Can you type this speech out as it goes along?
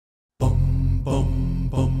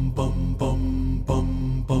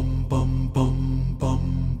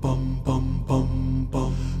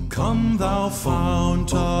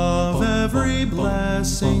fount of every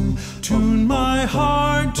blessing, tune my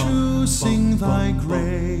heart to sing thy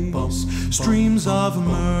grace. Streams of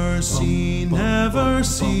mercy never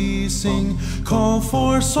ceasing, call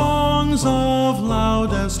for songs of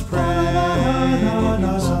loudest praise.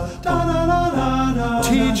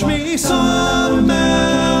 Teach me some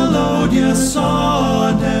melodious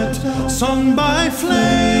sonnet, sung by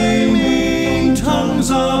flaming tongues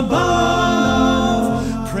above.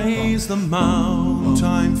 Praise the mount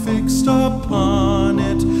I'm fixed upon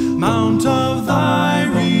it, mount of thy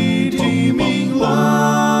redeeming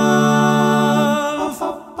love.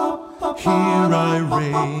 Here I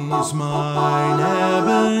raise mine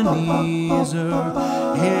Ebenezer,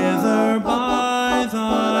 hither by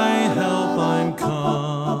thy help I'm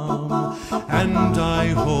come, and I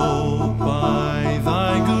hope by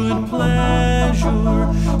thy good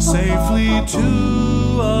pleasure safely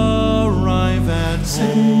to arrive at home.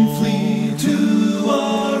 Safely to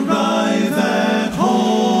arrive at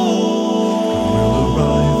home.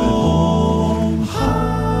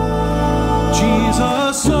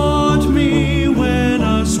 Jesus sought me when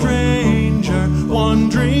a stranger,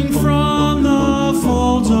 wandering from the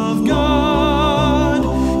folds of God.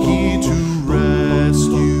 He to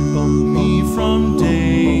rescue me from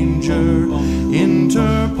danger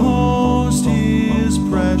interposed his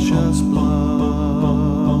precious blood.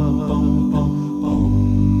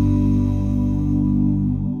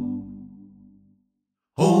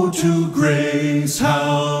 Oh, to grace,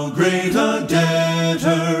 how great a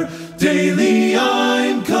debtor daily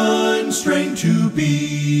I'm constrained to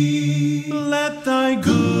be. Let thy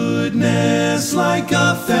goodness like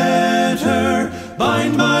a fetter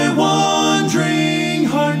bind my wandering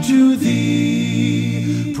heart to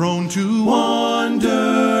thee. Prone to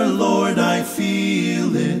wander, Lord, I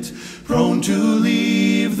feel it, prone to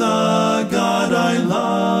leave the God I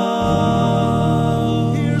love.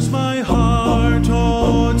 Here's my heart,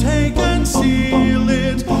 oh, take and seal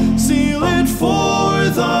it for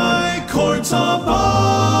thy courts above.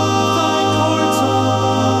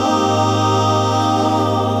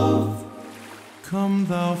 Come,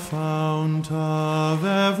 thou fount of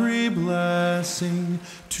every blessing,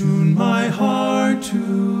 tune my heart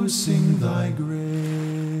to sing thy grace.